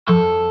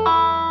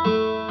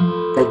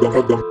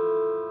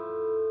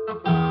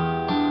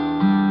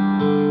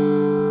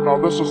Now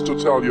this is to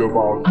tell you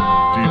about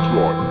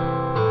Detroit.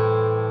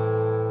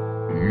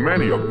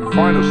 Many of the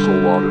finest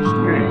soul artists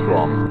came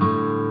from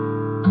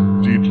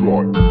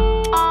Detroit.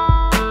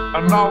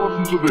 And now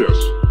listen to this.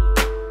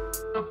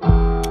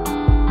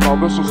 Now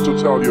this is to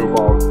tell you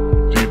about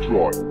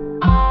Detroit.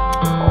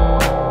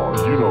 Oh,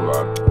 you know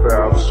that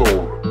bad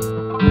soul.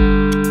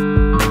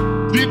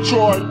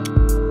 Detroit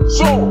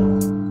soul.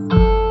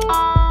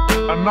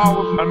 And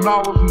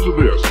now listen to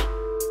this.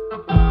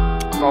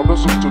 Now this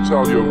is to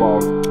tell you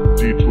about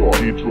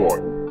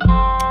Detroit.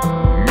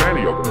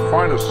 Many of the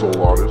finest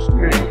soul artists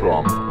came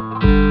from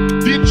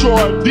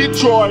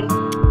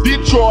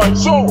Detroit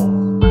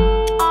soul.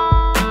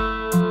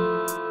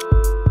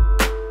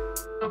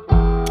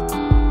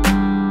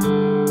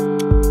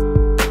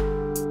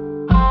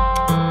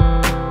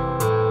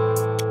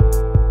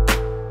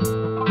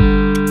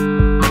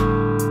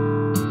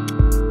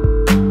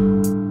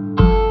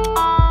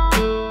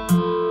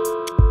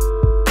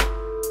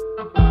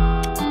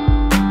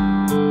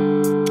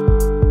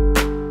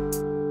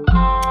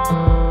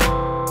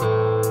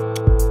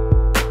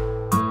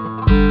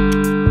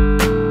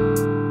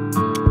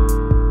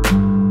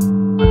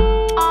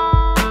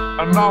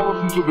 And now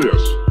listen to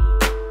this.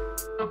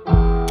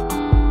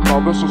 Now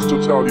this is to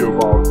tell you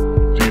about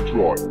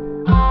Detroit.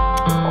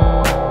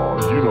 Oh,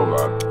 you know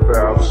that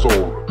bad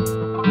soul.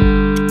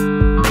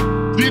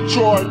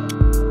 Detroit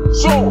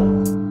soul.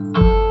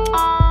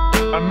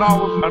 And now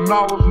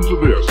listen to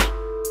this.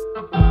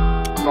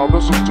 Now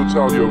this is to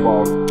tell you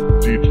about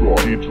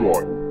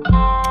Detroit.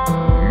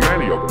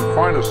 Many of the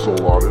finest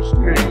soul artists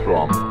came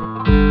from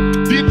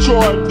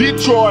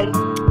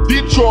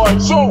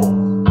Detroit soul.